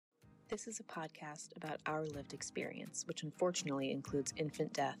This is a podcast about our lived experience, which unfortunately includes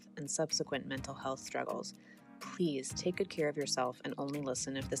infant death and subsequent mental health struggles. Please take good care of yourself and only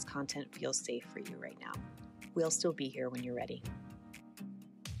listen if this content feels safe for you right now. We'll still be here when you're ready.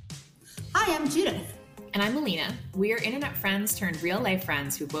 Hi, I'm Judith. And I'm Melina. We are internet friends turned real-life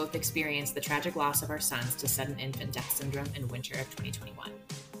friends who both experienced the tragic loss of our sons to sudden infant death syndrome in winter of 2021.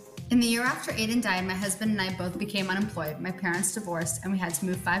 In the year after Aiden died, my husband and I both became unemployed. My parents divorced, and we had to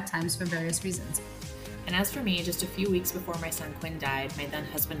move 5 times for various reasons. And as for me, just a few weeks before my son Quinn died, my then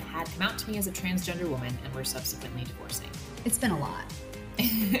husband had come out to me as a transgender woman and were subsequently divorcing. It's been a lot.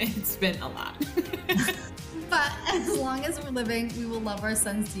 It's been a lot. But as long as we're living, we will love our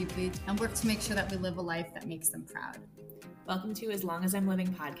sons deeply and work to make sure that we live a life that makes them proud. Welcome to As Long As I'm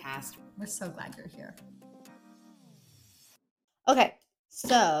Living podcast. We're so glad you're here. Okay,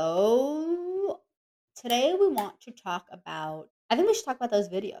 so today we want to talk about, I think we should talk about those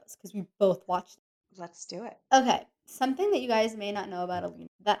videos because we both watched them. Let's do it. Okay, something that you guys may not know about Alina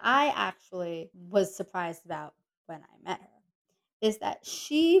that I actually was surprised about when I met her is that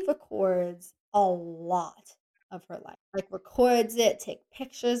she records a lot of her life. Like records it, take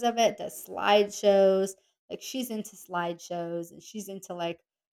pictures of it, does slideshows. Like she's into slideshows and she's into like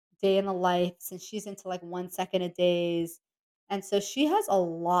day in the life and she's into like 1 second a days. And so she has a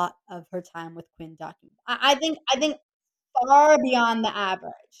lot of her time with Quinn documented. I think far beyond the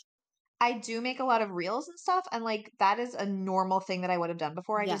average. I do make a lot of reels and stuff, and like that is a normal thing that I would have done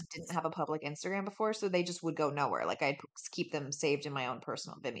before. I Yes. just didn't have a public Instagram before, so they just would go nowhere. Like I'd keep them saved in my own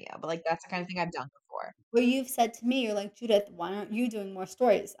personal Vimeo, but like that's the kind of thing I've done before. Where you've said to me, you're like, Judith, why aren't you doing more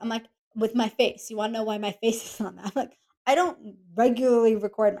stories? I'm like, with my face. You want to know why my face is on that? I'm like, I don't regularly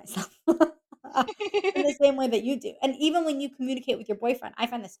record myself in the same way that you do. And even when you communicate with your boyfriend, I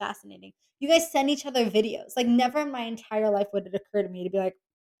find this fascinating. You guys send each other videos. Like, never in my entire life would it occur to me to be like,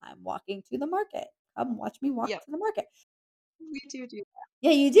 I'm walking to the market. Come watch me walk Yep, to the market. we do that.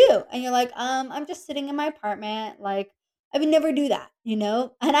 Yeah, you do. And you're like, I'm just sitting in my apartment. Like, I would never do that, you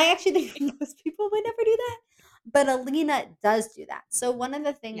know? And I actually think most people would never do that. But Alina does do that. So one of the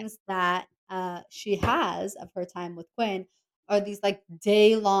Yeah, things that she has of her time with Quinn are these like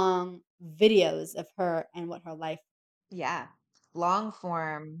day-long videos of her and what her life. yeah. Long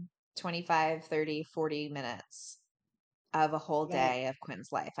form, 25, 30, 40 minutes of a whole Right, day of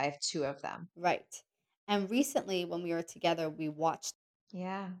Quinn's life. I have 2 of them. right. And recently when we were together, we watched.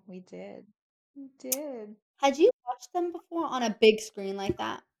 Yeah, we did. We did. Had you watched them before on a big screen like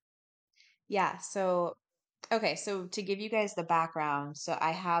that? Yeah, so okay, so to give you guys the background, so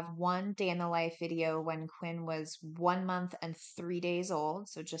I have one day in the life video when Quinn was 1 month and 3 days old,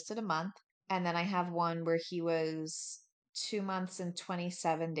 so just at a month. And then I have one where he was 2 months and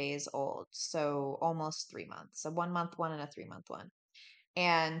 27 days old, so almost 3 months. A 1 month one and a 3 month one.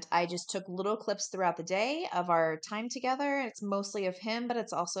 And I just took little clips throughout the day of our time together. It's mostly of him, but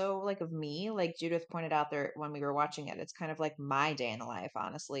it's also like of me. Like Judith pointed out there when we were watching it, it's kind of like my day in the life,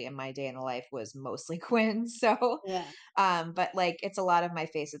 honestly. And my day in the life was mostly Quinn. So, Yeah. but like it's a lot of my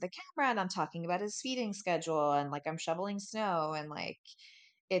face at the camera and I'm talking about his feeding schedule and like I'm shoveling snow and like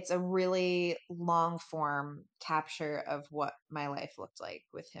it's a really long form capture of what my life looked like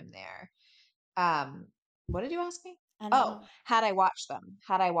with him there. Um, what did you ask me? I don't Oh, know. had I watched them?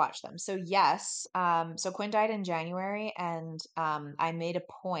 Had I watched them? So yes. So Quinn died in January, and I made a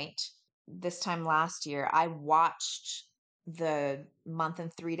point this time last year. I watched the month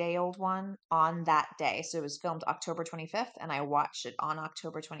and 3 day old one on that day. So it was filmed October 25th, and I watched it on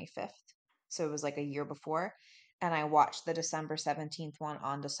October 25th. So it was like a year before. And I watched the December 17th one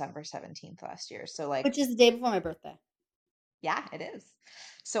on December 17th last year. So like Which is the day before my birthday. yeah, it is.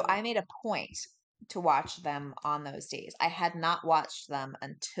 So Yeah. I made a point to watch them on those days. I had not watched them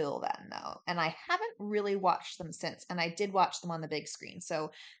until then, though, and I haven't really watched them since. And I did watch them on the big screen.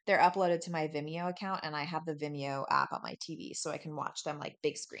 So they're uploaded to my Vimeo account, and I have the Vimeo app on my TV, so I can watch them like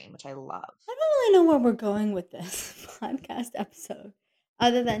big screen, which I love. I don't really know where we're going with this podcast episode,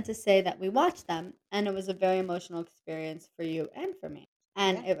 other than to say that we watched them and it was a very emotional experience for you and for me.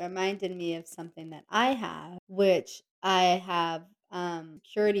 And Yeah. it reminded me of something that I have, which I have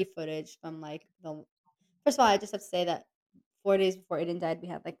security footage from like the. First of all, I just have to say that 4 days before Aiden died, we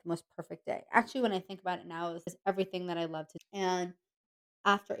had like the most perfect day. Actually, when I think about it now, it was everything that I love to do. And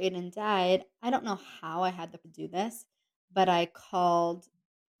after Aiden died, I don't know how I had to do this, but I called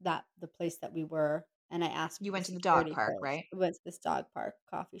the place that we were and I asked You for went to the dog security park, first. right? We went to this dog park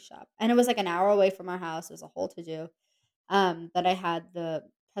coffee shop. And it was like an hour away from our house. It was a whole to do. That I had the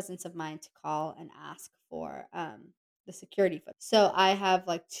presence of mind to call and ask for the security footage. So I have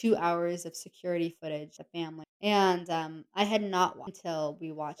like 2 hours of security footage, the family, and, I had not watched until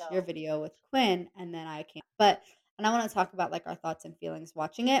we watched your video with Quinn, and then I came but and I wanna talk about, like, our thoughts and feelings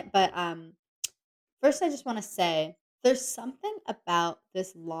watching it, but, first I just wanna say, there's something about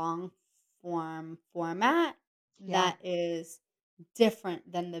this long form format Yeah. that is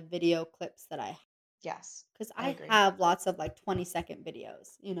different than the video clips that I, Yes. because I I agree. have lots of, like, 20-second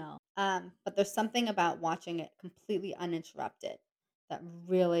videos, you know? But there's something about watching it completely uninterrupted that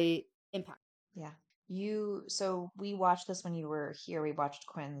really impacts. Yeah. So we watched this when you were here. We watched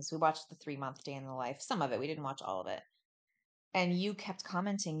Quinn's. We watched the 3 month day in the life. Some of it. We didn't watch all of it. And you kept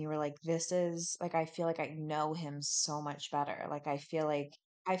commenting. You were like, this is like, I feel like I know him so much better. Like, I feel like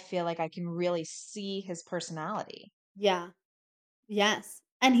I can really see his personality. Yeah. Yes,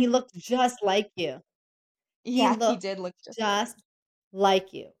 and he looked just like you. He Yeah, he looked did look just like just him.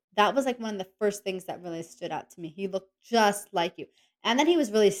 like you. That was, like, one of the first things that really stood out to me. He looked just like you, and then he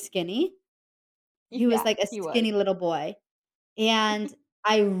was really skinny. He was Yeah, like a he was. skinny little boy, and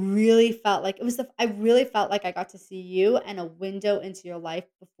I really felt like I really felt like I got to see you and a window into your life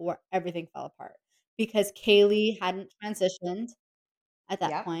before everything fell apart, because Kaylee hadn't transitioned at that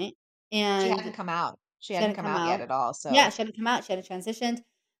Yep. point, She and hadn't come out. She she hadn't hadn't come come out yet out. at all. Yeah, So she hadn't come out, she hadn't transitioned.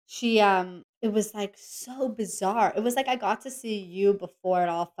 It was, like, so bizarre. It was like I got to see you before it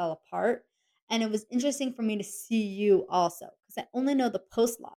all fell apart, and it was interesting for me to see you also, because I only know the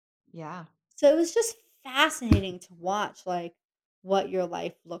post-love. yeah, So it was just fascinating to watch, like, what your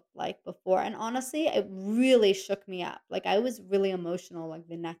life looked like before, and honestly, it really shook me up. Like, I was really emotional, like,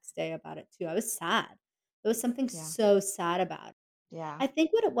 the next day about it too. I was sad. There was something yeah, so sad about it. yeah, I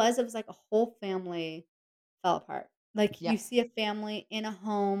think what it was like a whole family fell apart. Like, you yep. see a family in a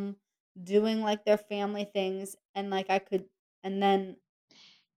home doing, like, their family things, and, like, I could and then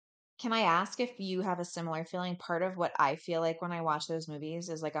Can I ask if you have a similar feeling? Part of what I feel like when I watch those movies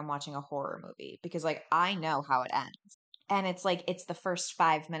is like I'm watching a horror movie because like I know how it ends. And it's like it's the first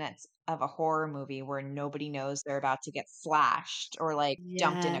 5 minutes of a horror movie where nobody knows they're about to get slashed or like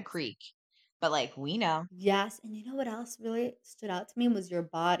dumped in a yes, creek. But like we know. yes, and you know what else really stood out to me was your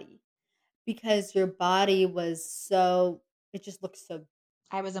body, because your body was so it just looked so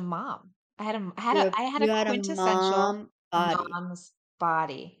I was a mom. I had a you had a quintessential mom body. mom's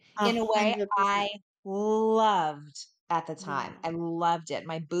body in a way I 100%. loved at the time. Yeah. I loved it.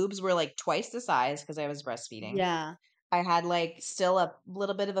 My boobs were like twice the size because I was breastfeeding. Yeah. I had like still a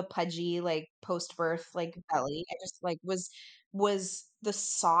little bit of a pudgy like post-birth like belly. I just like was the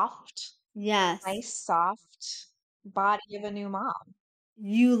soft, Yes. nice soft body of a new mom.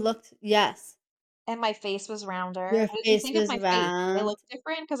 You looked yes. And my face was rounder. Your What did you face think of was my face? Did I round. look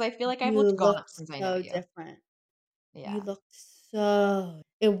different? Because I feel like I've You looked gaunt looked since I know so you. different. You Yeah. looked so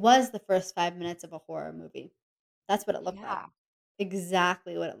it was the first 5 minutes of a horror movie. That's what it looked like. Yeah.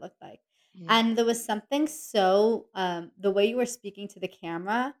 Exactly what it looked like. Yeah. And there was something so, the way you were speaking to the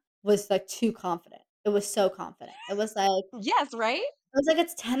camera was, like, too confident. It was so confident. Yes, right?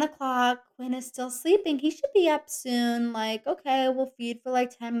 It's 10 o'clock. Quinn is still sleeping, he should be up soon, like, "Okay, we'll feed for, like,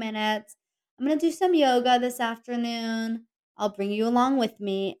 10 minutes. I'm gonna do some yoga this afternoon. I'll bring you along with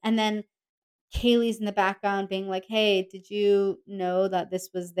me," and then Kaylee's in the background being like, "Hey, did you know that this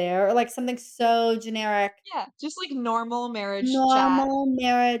was there?" Or, like, something so generic. Yeah, just like normal marriage chat. Normal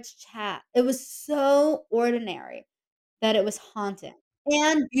marriage chat. It was so ordinary that it was haunting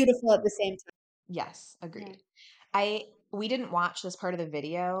and beautiful at the same time. Yes, Yeah. agreed. I we didn't watch this part of the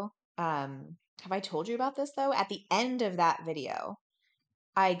video. Have I told you about this though? At the end of that video,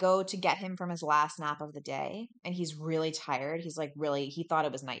 I go to get him from his last nap of the day, and he's really tired. He's like really he thought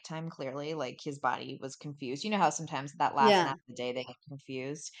it was nighttime, clearly, like his body was confused. You know how sometimes that last Yeah. nap of the day they get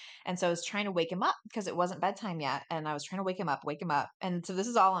confused. And so I was trying to wake him up because it wasn't bedtime yet, and I was trying to wake him up. And so this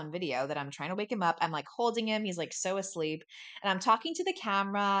is all on video that I'm trying to wake him up. I'm like holding him, he's like so asleep, and I'm talking to the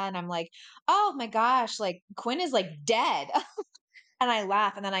camera and I'm like, "Oh my gosh, like Quinn is like dead." And I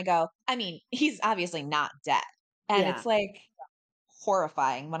laugh and then I go, "I mean, he's obviously not dead." And it's Yeah. like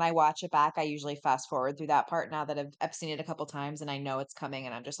horrifying. When I watch it back, I usually fast forward through that part now that I've seen it a couple times and I know it's coming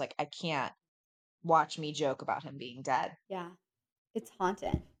and I'm just like, I can't watch me joke about him being dead. Yeah. It's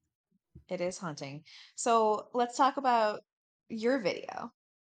haunting. It is haunting. So let's talk about your video.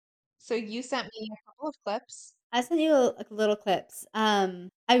 So you sent me a couple of clips. I sent you, like, little clips. I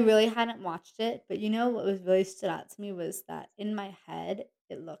really hadn't watched it, but you know what was really stood out to me was that in my head,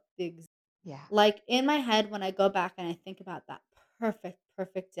 it looked Yeah. like, in my head, when I go back and I think about that perfect,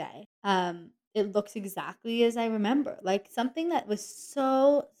 perfect day, it looks exactly as I remember. Like, something that was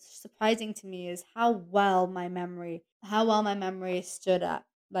so surprising to me is how well my memory stood up.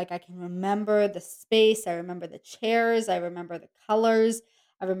 Like, I can remember the space, I remember the chairs, I remember the colors,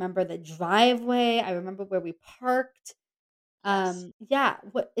 I remember the driveway, I remember where we parked. Yes. Yeah,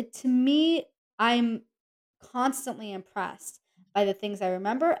 what it to me, I'm constantly impressed by the things I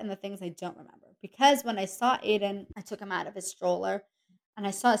remember and the things I don't remember. Because when I saw Aiden, I took him out of his stroller and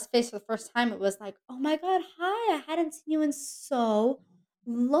I saw his face for the first time, it was like, "Oh my god, hi, I hadn't seen you in so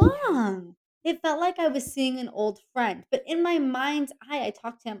Yeah. long." It felt like I was seeing an old friend, but in my mind's eye, I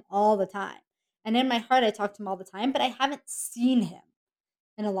talk to him all the time. And in my heart, I talk to him all the time, but I haven't seen him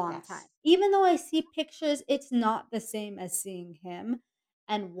in a long time. Yes. Even though I see pictures, it's not the same as seeing him.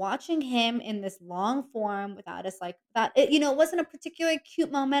 And watching him in this long form without us like that, it wasn't a particularly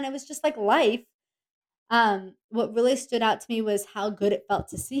cute moment. It was just like life. What really stood out to me was how good it felt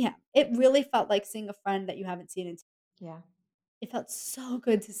to see him. It really felt like seeing a friend that you haven't seen in. Yeah. It felt so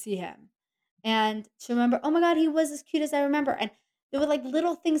good to see him. And to remember, "Oh my god, he was as cute as I remember." And there were, like,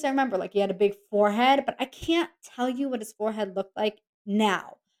 little things I remember, like, he had a big forehead, but I can't tell you what his forehead looked like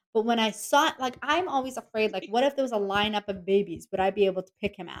now. But when I saw it, like, I'm always afraid, like, what if there was a lineup of babies? Would I be able to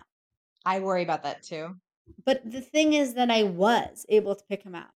pick him out? I worry about that too. But the thing is that I was able to pick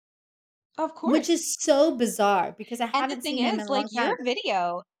him out, Of which course. is so bizarre because I And the haven't thing seen him is, in a like, long time. your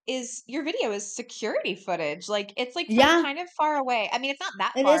video is security footage. Like, it's, like, from Yeah, kind of far away. I mean, it's not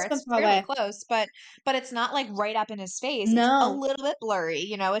that it is far, from it's far fairly away. close, but it's not, like, right up in his face. It's a No, little bit blurry,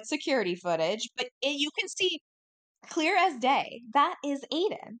 it's security footage, but you can see clear as day. That is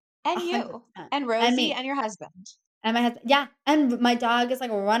Aiden, and you, 100%. and And Rosie, me. and your husband. And my husband, yeah, and my dog is,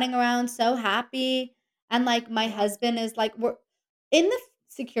 like, running around so happy, and, like, my Yeah. husband is, like we're in the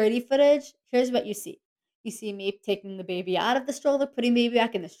security footage, here's what you see. You see me taking the baby out of the stroller, putting baby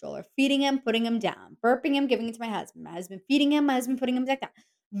back in the stroller, feeding him, putting him down, burping him, giving it to my husband feeding him, my husband putting him back down.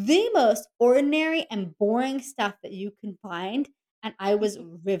 The most ordinary and boring stuff that you can find, and I was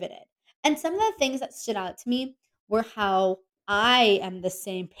riveted. And some of the things that stood out to me were how I am the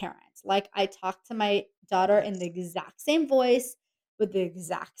same parent. Like, I talk to my daughter in the Yes. exact same voice, with the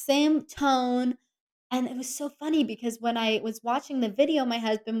exact same tone, and it was so funny because when I was watching the video, my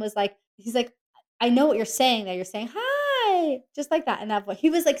husband was like he's like, "I know what you're saying there. You're saying, 'Hi,'" just like that in that voice. He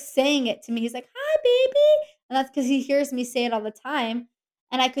was, like, saying it to me. He's like, "Hi, baby," and that's because he hears me say it all the time,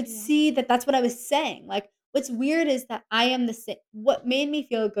 and I could Yeah. see that that's what I was saying. Like, what's weird is that I am the same. What made me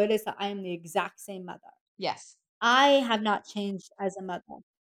feel good is that I am the exact same mother. Yes. I have not changed as a mother.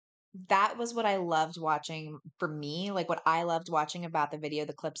 That was what I loved watching for me, like, what I loved watching about the video,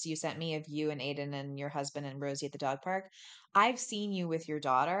 the clips you sent me of you and Aiden and your husband and Rosie at the dog park. I've seen you with your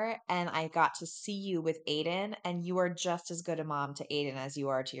daughter, and I got to see you with Aiden, and you are just as good a mom to Aiden as you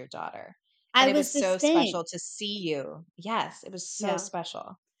are to your daughter. I And it was was the so same. special to see you. Yes, it was so Yeah.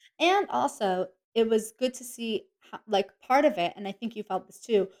 special. And also, it was good to see ho like, part of it, and I think you felt this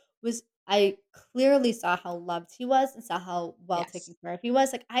too, was I clearly saw how loved he was and saw how well Yes. taken care of he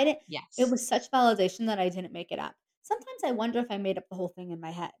was. Like, I didn't it Yes. was such validation that I didn't make it up. Sometimes I wonder if I made up the whole thing in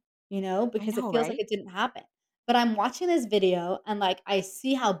my head, I because it know, feels like right? it didn't happen. But I'm watching this video and, like, I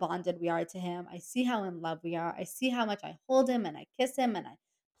see how bonded we are to him. I see how in love we are. I see how much I hold him and I kiss him and I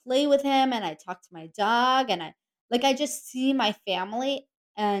play with him and I talk to my dog and I just see my family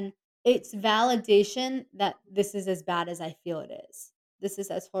and it's validation that this is as bad as I feel it is. This is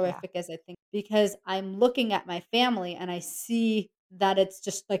as Yeah. horrific as I think because I'm looking at my family and I see that it's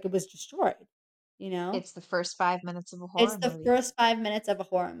just like it was destroyed, you know? It's the first 5 minutes of a It's horror the movie. first 5 minutes of a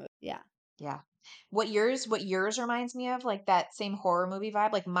horror movie. Yeah. Yeah. What yours reminds me of, like, that same horror movie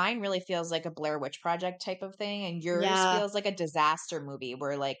vibe, like, mine really feels like a Blair Witch Project type of thing, and yours Yeah. feels like a disaster movie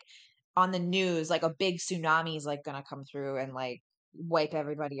where, like, on the news, like, a big tsunami is, like, gonna come through and, like, wipe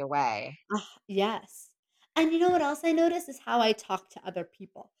everybody away. Yes. And you know what else I noticed is how I talk to other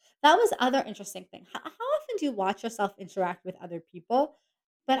people. That was other interesting thing. How often do you watch yourself interact with other people?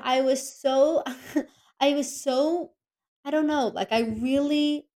 But I was so I was so I don't know, like I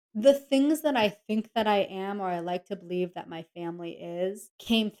really the things that I think that I am or I like to believe that my family is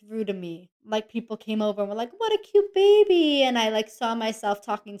came through to me. Like people came over and were like, "What a cute baby." And I like saw myself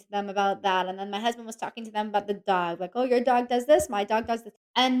talking to them about that. And then my husband was talking to them about the dog. Like, "Oh, your dog does this, my dog does this."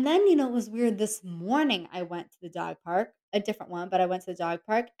 And then, it was weird this morning I went to the dog park, a different one, but I went to the dog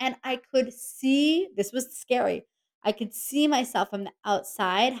park and I could see this was scary. I could see myself from the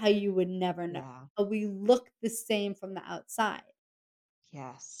outside how you would never know. Yeah. We look the same from the outside.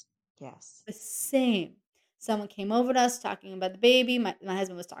 Yes. Yes. The same. Someone came over to us talking about the baby. My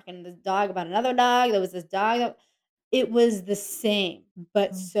husband was talking to the dog about another dog. There was this dog that it was the same,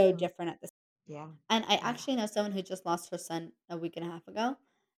 but so Mhm. different at the Yeah. and I Yeah. actually know someone who just lost her son a week and a half ago,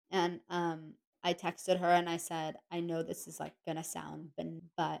 and, I texted her and I said, "I know this is, like, gonna sound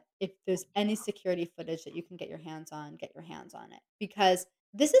but if there's any security footage that you can get your hands on, get your hands on it." Because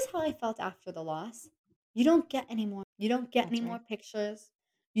this is how I felt after the loss. You don't get any That's more right. pictures.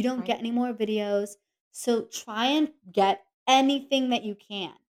 You don't Right. get any more videos. So try and get anything that you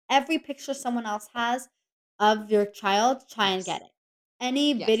can. Every picture someone else has of your child, try and Yes. get it.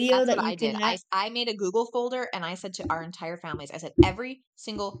 Any Yes, video that's that what you I can did. get. I made a Google folder and I said to our entire families, I said, every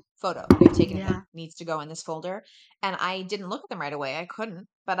single photo they've taken of Yeah. him needs to go in this folder. And I didn't look at them right away. I couldn't,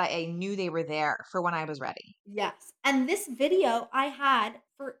 but I knew they were there for when I was ready. Yes, and this video I had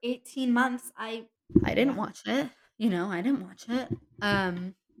for 18 months. I didn't Yeah. watch it, I didn't watch it.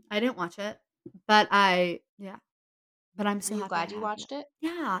 I didn't watch it, but I yeah, but I'm Are so you happy I glad you have it. watched it?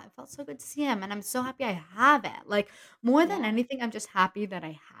 Yeah, it felt so good to see him, and I'm so happy I have it. Like, more than Yeah. anything, I'm just happy that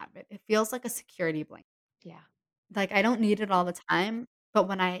I have it. It feels like a security blanket. Yeah. Like, I don't need it all the time, but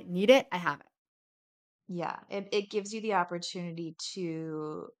when I need it, I have it. Yeah. It gives you the opportunity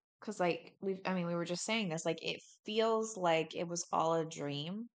to, because like I mean, we were just saying this, like it feels like it was all a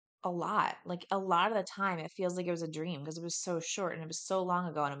dream a lot. Like a lot of the time, it feels like it was a dream because it was so short and it was so long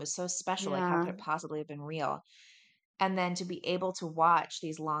ago and it was so special. Like, how Yeah. could it possibly have been real? And then to be able to watch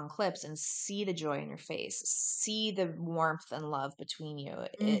these long clips and see the joy in your face, see the warmth and love between you,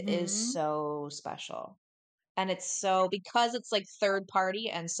 it is Mhm. so special. And it's so, because it's like third party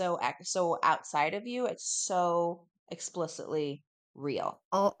and so outside of you, it's so explicitly real.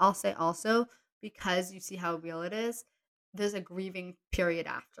 I'll say also, because you see how real it is, there's a grieving period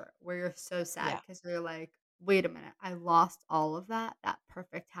after where you're so sad Yeah. because 'cause you're like, "Wait a minute, I lost all of that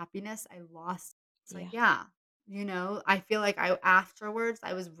perfect happiness, I lost." It's like, Yeah. yeah, I feel like I afterwards,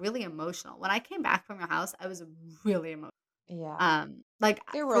 I was really emotional. When I came back from your house, I was really emotional. Yeah. Like,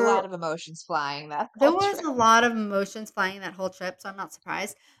 There were a lot for of emotions flying that there whole was trip. a lot of emotions flying that whole trip, so I'm not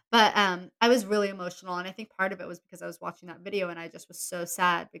surprised, but, I was really emotional, and I think part of it was because I was watching that video and I just was so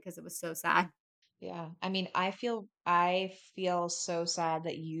sad because it was so sad. Yeah. I mean, I feel so sad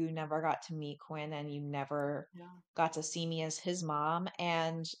that you never got to meet Quinn and you never Yeah. got to see me as his mom,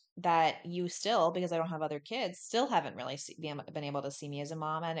 and that you still, because I don't have other kids, still haven't really been able to see me as a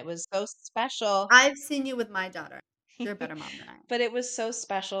mom, and it was so special. I've seen you with my daughter. You're a better mom than I am. But it was so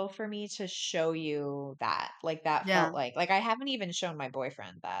special for me to show you that. Like that felt Yeah. like I haven't even shown my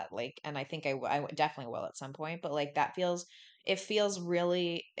boyfriend that. Like, and I think definitely will at some point. But like that feels, it feels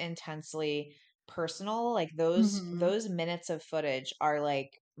really intensely personal. Like Mhm. those minutes of footage are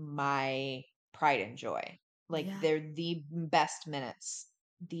like my pride and joy. Like Yeah. they're the best minutes.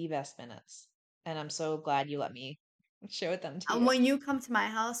 And I'm so glad you let me show them to And you. when you come to my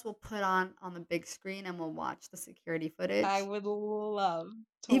house, we'll put on the big screen and we'll watch the security I footage, would love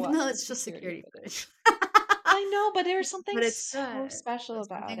to even watch though the it's just security security footage. footage. I know, but there's something But it's so good. special There's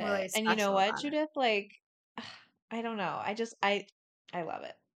about something it. really And you know special what, about it. Judith? Like, I don't know. I love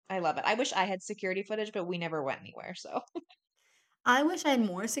it. I love it. I wish I had security footage, but we never went anywhere. So, I wish I had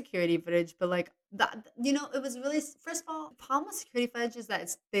more security footage, but, like, it was really first of all, the problem with security footage is that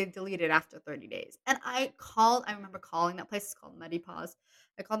they delete it after 30 days, and I remember calling that place. It's called Muddy Paws.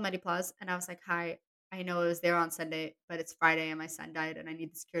 I called Muddy Paws, and I was like, "Hi, I know it was there on Sunday, but it's Friday and my son died, and I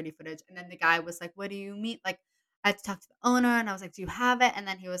need the security footage." And then the guy was like, "What do you mean?" Like, I had to talk to the owner, and I was like, "Do you have it?" And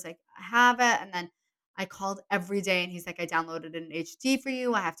then he was like, "I have it." And then I called every day, and he's like, "I downloaded it in HD for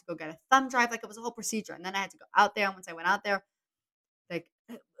you. I have to go get a thumb drive." Like, it was a whole procedure, and then I had to go out there, and once I went out there, like,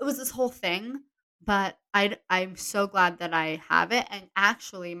 it was this whole thing, but I'm so glad that I have it, and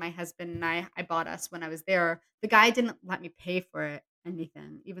actually, my husband and I bought us when I was there. The guy didn't let me pay for it,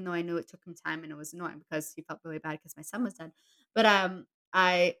 anything, even though I knew it took him time and it was annoying because he felt really bad because my son was dead. But,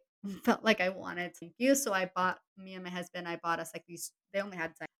 I felt like I wanted to thank you, so me and my husband, I bought us, like, these they only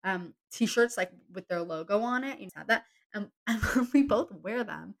had, like, T-shirts, like, with their logo on it, you just have that, and we both wear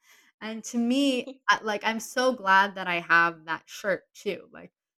them, and to me, I'm so glad that I have that shirt too.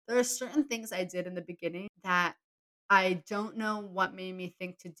 Like, there are certain things I did in the beginning that I don't know what made me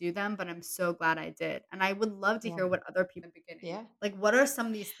think to do them, but I'm so glad I did. And I would love to yeah. hear what other people in the beginning, Yeah. like, what are some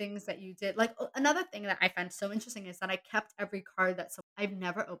of these things that you did? Like, another thing that I find so interesting is that I kept every card I've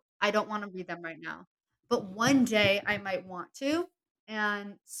never opened. I don't want to read them right now, but one day I might want to.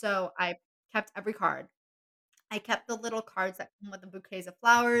 And so I kept every card. I kept the little cards that come with the bouquets of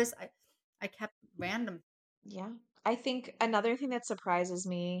flowers. I kept random. Yeah. I think another thing that surprises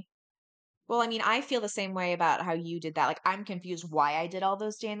me, well, I mean, I feel the same way about how you did that. Like, I'm confused why I did all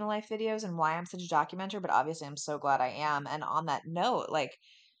those day in the life videos and why I'm such a documenter, but obviously I'm so glad I am. And on that note, like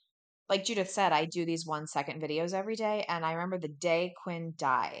Judith said, I do these 1 second videos every day. And I remember the day Quinn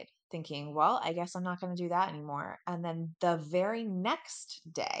died thinking, well, I guess I'm not going to do that anymore. And then the very next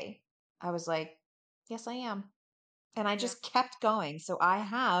day, I was like, yes, I am. And I Yeah. just kept going. So I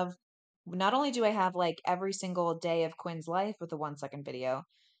have, not only do I have like every single day of Quinn's life with the 1 second video,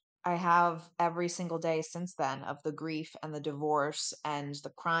 I have every single day since then of the grief and the divorce and the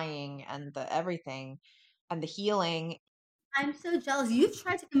crying and the everything and the healing. I'm so jealous. You've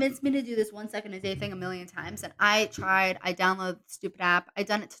tried to convince me to do this 1 second a day thing a million times, and I tried. I downloaded the stupid app. I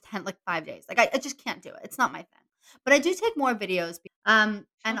done it to 10, like 5 days. Like I just can't do it. It's not my thing. But I do take more videos. And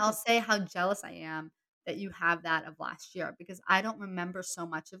I'll say how jealous I am that you have that of last year because I don't remember so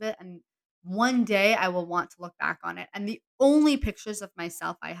much of it. And one day I will want to look back on it. And the only pictures of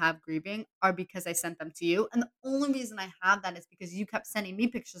myself I have grieving are because I sent them to you. And the only reason I have that is because you kept sending me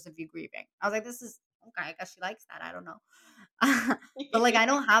pictures of you grieving. I was like, this is okay. I guess she likes that. I don't know. But, like, I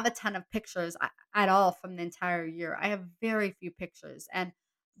don't have a ton of pictures at all from the entire year. I have very few pictures, and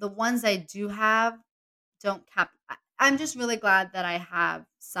the ones I do have don't I'm just really glad that I have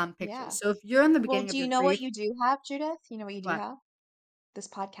some Yeah. pictures. So if you're in the Well, beginning do of you your know what grief. you do have, Judith? You know what you do What? have? This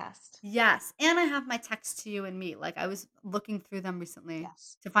podcast. Yes, and I have my text to you and me. Like, I was looking through them recently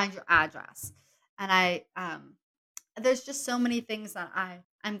Yes. to find your address, and there's just so many things that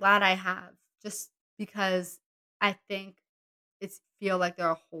I'm glad I have just because I think it's feel like there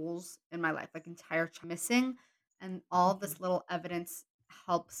are holes in my life, like entire missing, and all Mhm. this little evidence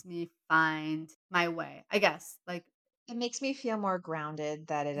helps me find my way. I guess, like It makes me feel more grounded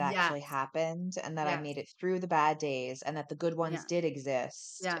that it actually yes, happened and that I yes, made it through the bad days and that the good ones yes, did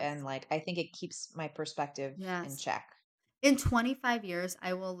exist. yes, And like, I think it keeps my perspective in yes. check. In 25 years,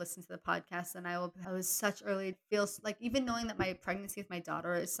 I will listen to the podcast and I was such early. It feels like even knowing that my pregnancy with my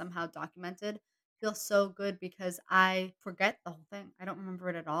daughter is somehow documented feels so good because I forget the whole thing. I don't remember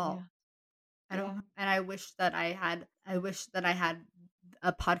it at all. Yeah. I don't Yeah. and I wish that I had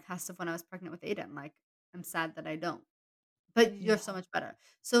a podcast of when I was pregnant with Aiden, like, I'm sad that I don't, but you're so Yeah. much better.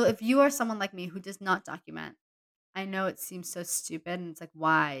 So if you are someone like me who does not document, I know it seems so stupid and it's like,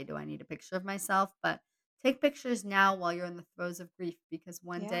 "Why do I need a picture of myself?" But take pictures now while you're in the throes of grief because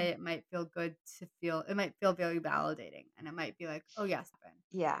one Yeah. day it might feel good to feel it might feel very validating, and it might be like, "Oh, yes, happened."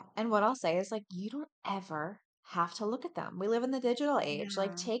 Yeah. And what I'll say is like, you don't ever have to look at them. We live in the digital age.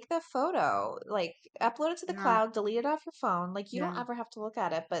 Like, Yeah, take the photo, like, upload it to the yeah, cloud, delete it off your phone. Like, you don't yeah. ever have to look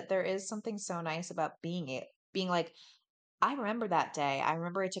at it. But there is something so nice about being like, I remember that day. I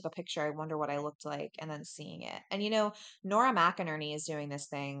remember I took a picture. I wonder what I looked like, and then seeing it. And Nora McInerney is doing this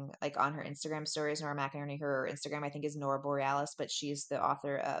thing like on her Instagram stories. Nora McInerney, her Instagram I think is Nora Borealis, but she's the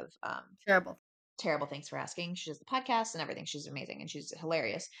author of Terrible. Terrible Thanks for Asking. She does the podcast and everything. She's amazing and she's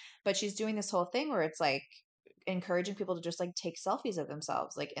hilarious. But she's doing this whole thing where it's like encouraging people to just like take selfies of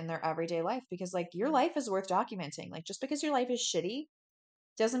themselves like in their everyday life because like your Yeah. life is worth documenting. Like just because your life is shitty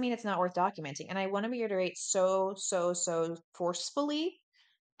doesn't mean it's not worth documenting. And I want to reiterate so, so, so forcefully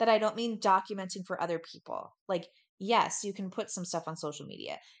that I don't mean documenting for other people. Like, yes, you can put some stuff on social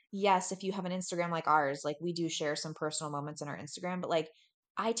media. Yes, if you have an Instagram like ours, like we do share some personal moments in our Instagram, but like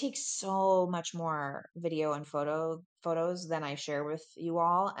I take so much more video and photos than I share with you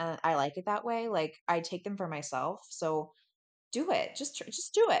all, and I like it that way. Like I take them for myself. So do it. Just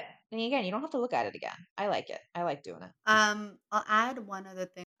do it. And again, you don't have to look at it again. I like it. I like doing it. I'll add one other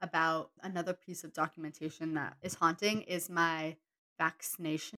thing about another piece of documentation that is haunting is my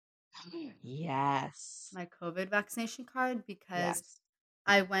vaccination, Yes. my COVID vaccination card because Yes.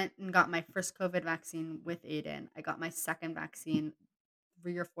 I went and got my first COVID vaccine with Aiden. I got my second vaccine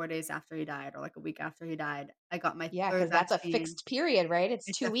 3 or 4 days after he died, or like a week after he died. I got my Yeah, third because that's a vaccine. fixed period, right? It's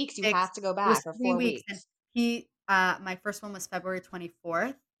It's 2 a weeks you fixed have to go it was back or 3 4 weeks, and weeks. my first one was February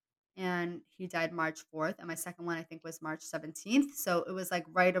 24th, and he died March 4th, and my second one, I think, was March 17th, so it was, like,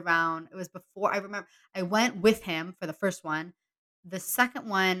 right around it was before I remember I went with him for the first one. The second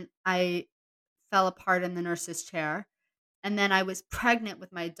one, I fell apart in the nurse's chair, and then I was pregnant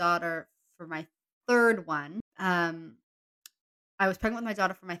with my daughter for my 3rd one. I was pregnant with my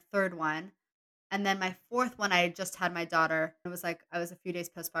daughter for my 3rd one, and then my 4th one, I had just had my daughter. It was like I was a few days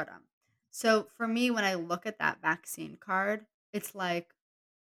postpartum. So for me, when I look at that vaccine card, it's like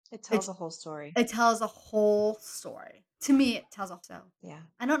It tells it's a whole story. it tells a whole story. To me, it tells a so. Yeah.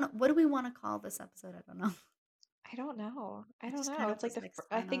 I don't know. What do we want to call this episode? I don't know. I don't know. I It don't just know. kind of It's like was like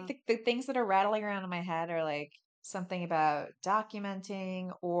I sign think off. the things that are rattling around in my head are like something about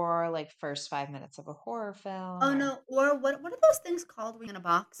documenting or like first 5 minutes of a horror film Oh or no, or what are those things called when you in a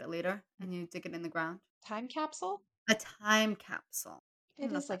box later and you dig it in the ground? time capsule. A time capsule. I It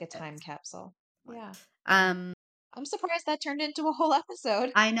don't know is if that like a time fits. capsule. What? Yeah. Um I'm surprised that turned into a whole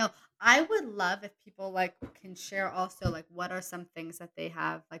episode. I know. I would love if people like can share also like what are some things that they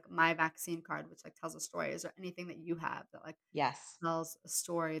have, like my vaccine card, which like tells a story. Is there anything that you have that like Yes. tells a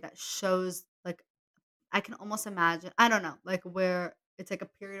story that shows like I can almost imagine, I don't know, like where it's like a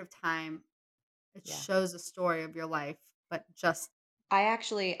period of time, it Yeah. shows a story of your life, but just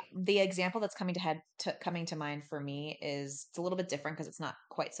The example that's coming to mind for me is it's a little bit different because it's not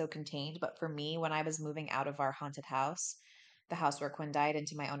quite so contained. But for me, when I was moving out of our haunted house, the house where Quinn died,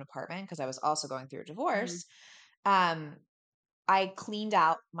 into my own apartment, because I was also going through a Mhm. divorce, um, I cleaned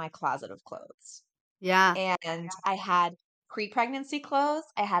out my closet of clothes. Yeah. And I had pre-pregnancy clothes,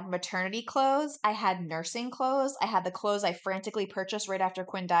 I had maternity clothes, I had nursing clothes, I had the clothes I frantically purchased right after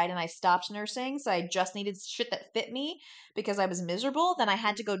Quinn died and I stopped nursing, so I just needed shit that fit me because I was miserable. Then I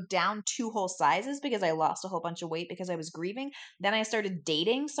had to go down 2 whole sizes because I lost a whole bunch of weight because I was grieving. Then I started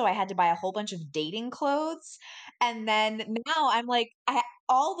dating, so I had to buy a whole bunch of dating clothes. And then now I'm like,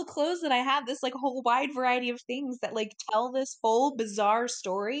 all the clothes that I have, this like whole wide variety of things that like tell this whole bizarre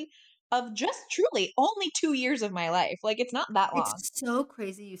story of just truly only 2 years of my life. Like, it's not that long. It's so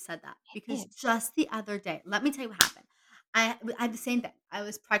crazy you said that because It's just the other day, let me tell you what happened. I had the same thing. I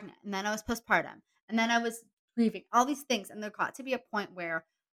was pregnant and then I was postpartum and then I was grieving, all these things. And there got to be a point where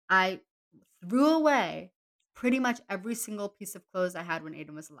I threw away pretty much every single piece of clothes I had when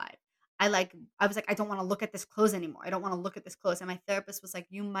Aiden was alive. I was like, I don't want to look at this clothes anymore. I don't want to look at this clothes. And my therapist was like,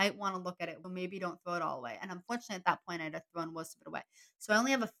 you might want to look at it, but maybe don't throw it all away. And unfortunately, at that point, I'd have thrown most of it away. So I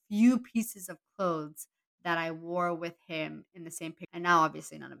only have a few pieces of clothes that I wore with him in the same picture. And now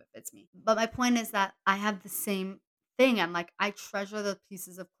obviously none of it fits me. But my point is that I have the same thing. I'm like, I treasure the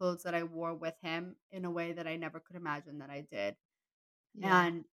pieces of clothes that I wore with him in a way that I never could imagine that I did. yeah.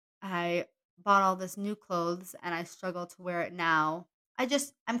 And I bought all this new clothes and I struggle to wear it now.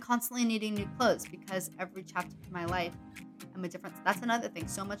 I'm constantly needing new clothes because every chapter of my life I'm a different. That's another thing.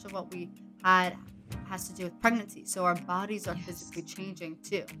 So much of what we had has to do with pregnancy. So our bodies are physically Yes. changing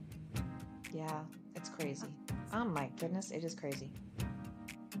too. Yeah. It's crazy. Oh my goodness, it is crazy.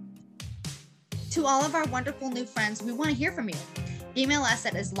 To all of our wonderful new friends, we want to hear from you. Email us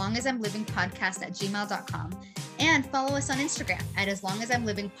at aslongasimlivingpodcast@gmail.com and follow us on Instagram at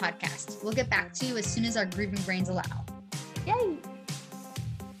aslongasimlivingpodcast. We'll get back to you as soon as our grieving brains allow.